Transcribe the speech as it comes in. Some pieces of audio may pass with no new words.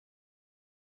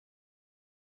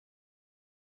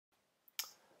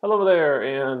Hello there,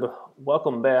 and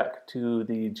welcome back to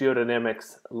the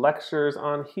Geodynamics lectures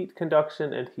on heat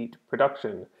conduction and heat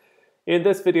production. In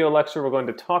this video lecture, we're going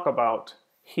to talk about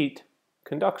heat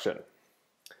conduction.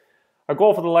 Our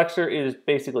goal for the lecture is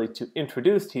basically to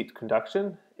introduce heat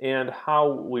conduction and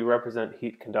how we represent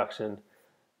heat conduction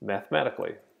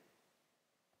mathematically.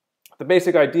 The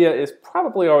basic idea is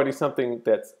probably already something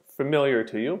that's familiar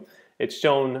to you. It's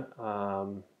shown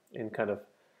in kind of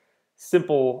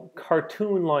simple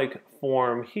cartoon-like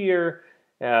form here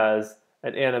as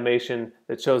an animation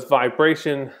that shows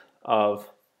vibration of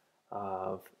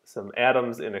some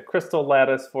atoms in a crystal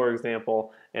lattice, for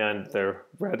example, and their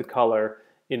red color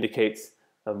indicates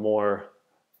a more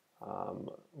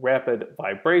rapid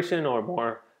vibration or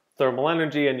more thermal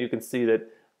energy, and you can see that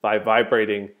by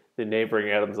vibrating, the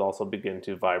neighboring atoms also begin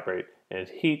to vibrate, and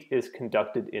heat is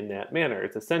conducted in that manner.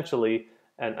 It's essentially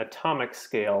an atomic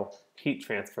scale heat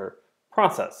transfer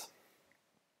process.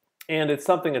 And it's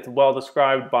something that's well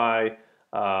described by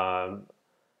a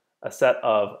set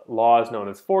of laws known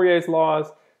as Fourier's laws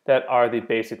that are the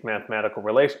basic mathematical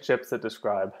relationships that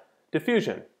describe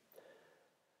diffusion.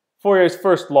 Fourier's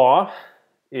first law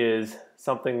is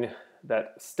something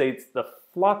that states the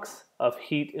flux of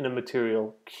heat in a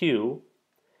material Q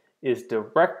is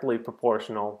directly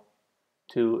proportional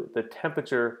to the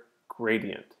temperature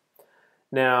gradient.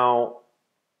 Now,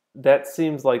 that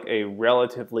seems like a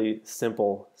relatively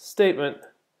simple statement,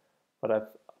 but of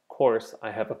course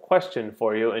I have a question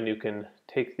for you, and you can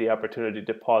take the opportunity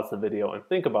to pause the video and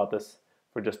think about this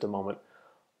for just a moment.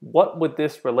 What would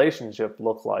this relationship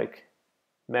look like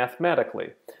mathematically?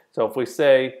 So if we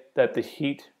say that the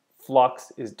heat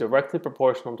flux is directly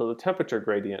proportional to the temperature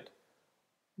gradient,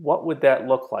 what would that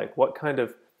look like? What kind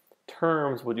of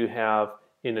terms would you have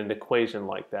in an equation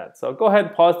like that? So go ahead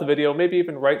and pause the video, maybe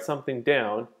even write something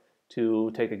down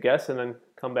to take a guess, and then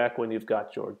come back when you've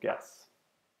got your guess.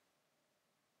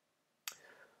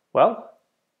 Well,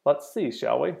 let's see,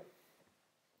 shall we?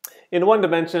 In one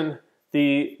dimension,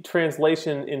 the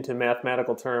translation into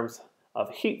mathematical terms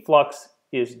of heat flux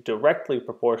is directly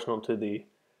proportional to the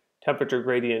temperature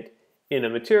gradient in a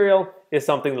material is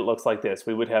something that looks like this.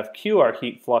 We would have Q, our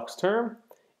heat flux term,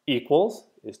 equals,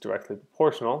 is directly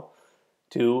proportional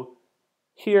to,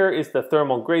 here is the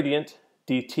thermal gradient,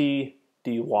 dt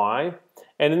dy,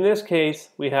 and in this case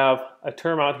we have a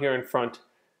term out here in front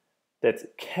that's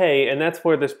k, and that's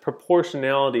where this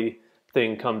proportionality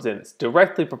thing comes in. It's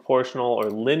directly proportional or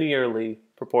linearly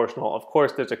proportional. Of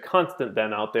course, there's a constant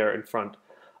then out there in front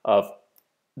of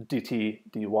dt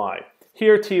dy.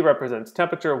 Here t represents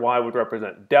temperature, y would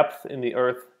represent depth in the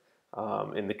earth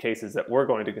in the cases that we're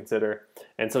going to consider,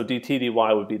 and so dt dy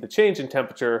would be the change in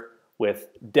temperature with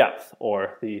depth,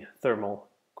 or the thermal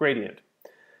gradient.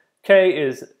 K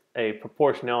is a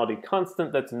proportionality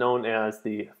constant that's known as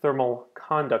the thermal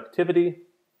conductivity,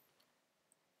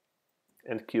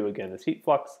 and Q again is heat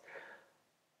flux.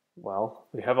 Well,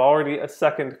 we have already a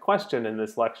second question in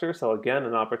this lecture, so again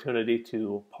an opportunity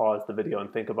to pause the video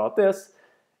and think about this,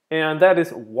 and that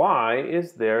is, why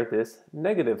is there this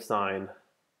negative sign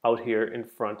out here in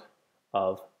front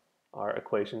of our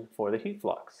equation for the heat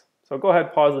flux? So go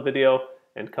ahead, pause the video,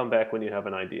 and come back when you have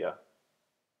an idea.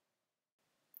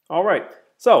 All right,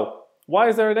 so why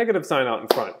is there a negative sign out in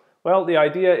front? Well, the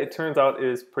idea, it turns out,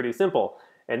 is pretty simple,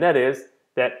 and that is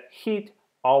that heat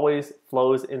always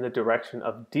flows in the direction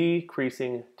of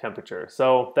decreasing temperature.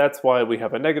 So that's why we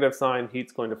have a negative sign.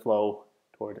 Heat's going to flow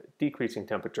toward decreasing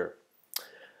temperature.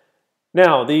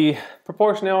 Now, the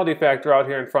proportionality factor out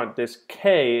here in front, this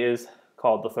K, is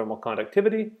called the thermal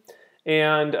conductivity,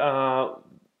 and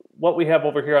what we have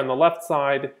over here on the left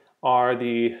side are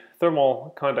the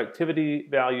thermal conductivity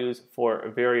values for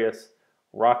various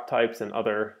rock types and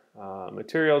other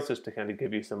materials, just to kind of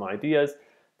give you some ideas.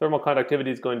 Thermal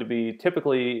conductivity is going to be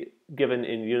typically given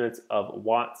in units of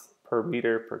watts per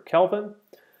meter per Kelvin.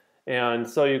 And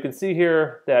so you can see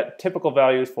here that typical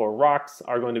values for rocks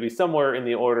are going to be somewhere in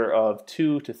the order of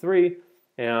 2 to 3.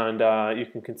 And you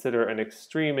can consider an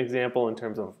extreme example in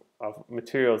terms of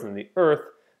materials in the earth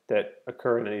that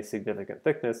occur in any significant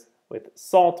thickness, with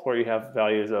salt, where you have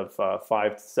values of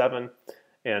 5 to 7,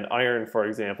 and iron, for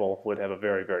example, would have a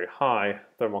very, very high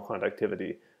thermal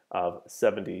conductivity of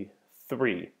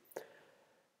 73.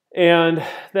 And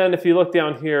then if you look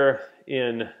down here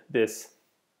in this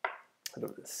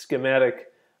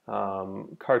schematic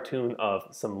cartoon of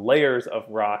some layers of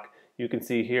rock, you can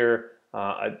see here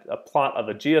a plot of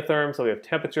a geotherm. So we have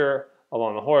temperature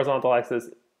along the horizontal axis,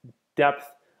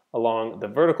 depth along the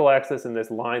vertical axis, and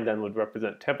this line then would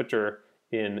represent temperature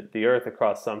in the earth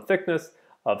across some thickness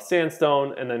of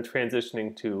sandstone, and then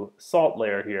transitioning to salt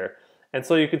layer here. And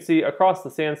so you can see across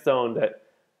the sandstone that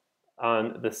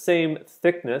on the same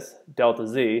thickness, delta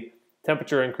Z,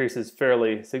 temperature increases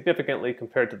fairly significantly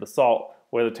compared to the salt,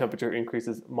 where the temperature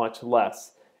increases much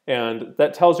less. And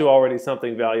that tells you already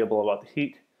something valuable about the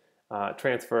heat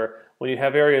transfer. When you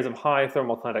have areas of high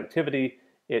thermal conductivity,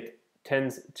 it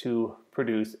tends to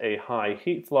produce a high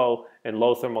heat flow, and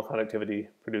low thermal conductivity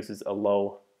produces a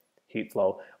low heat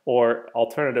flow. Or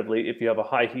alternatively, if you have a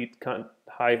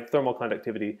high thermal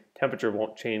conductivity, temperature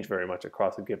won't change very much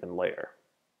across a given layer.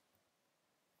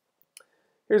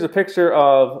 Here's a picture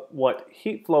of what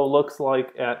heat flow looks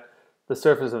like at the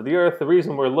surface of the Earth. The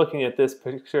reason we're looking at this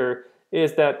picture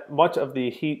is that much of the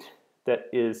heat that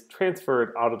is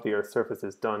transferred out of the Earth's surface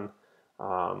is done,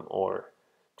 or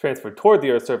transferred toward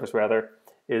the Earth's surface rather,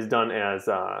 is done as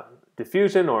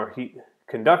diffusion or heat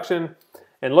conduction.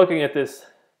 And looking at this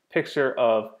picture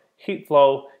of heat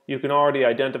flow, you can already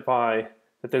identify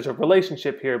that there's a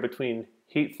relationship here between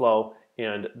heat flow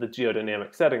and the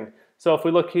geodynamic setting. So if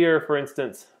we look here, for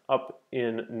instance, up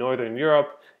in Northern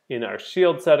Europe, in our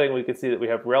shield setting, we can see that we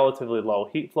have relatively low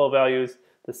heat flow values.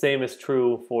 The same is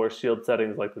true for shield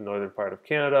settings like the northern part of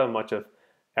Canada, much of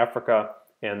Africa,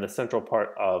 and the central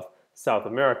part of South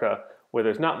America, where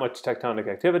there's not much tectonic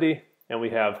activity, and we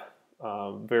have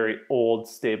very old,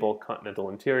 stable continental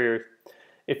interiors.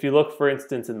 If you look, for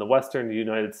instance, in the western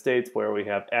United States, where we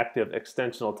have active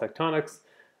extensional tectonics,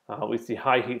 we see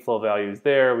high heat flow values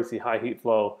there. We see high heat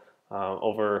flow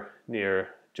over near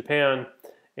Japan,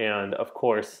 and of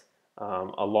course,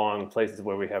 along places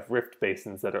where we have rift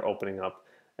basins that are opening up,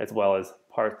 as well as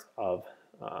parts of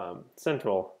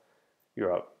Central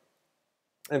Europe.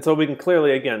 And so we can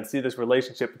clearly, again, see this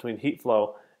relationship between heat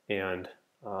flow and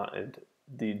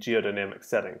the geodynamic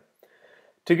setting.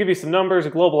 To give you some numbers,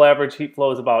 global average heat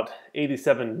flow is about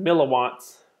 87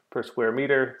 milliwatts per square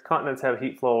meter. Continents have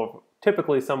heat flow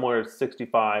typically somewhere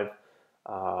 65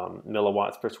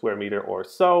 milliwatts per square meter or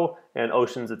so, and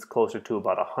oceans it's closer to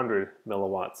about 100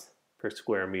 milliwatts per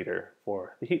square meter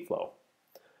for the heat flow.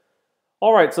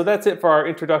 All right, so that's it for our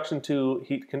introduction to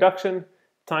heat conduction.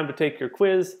 Time to take your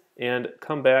quiz and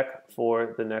come back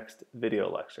for the next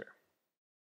video lecture.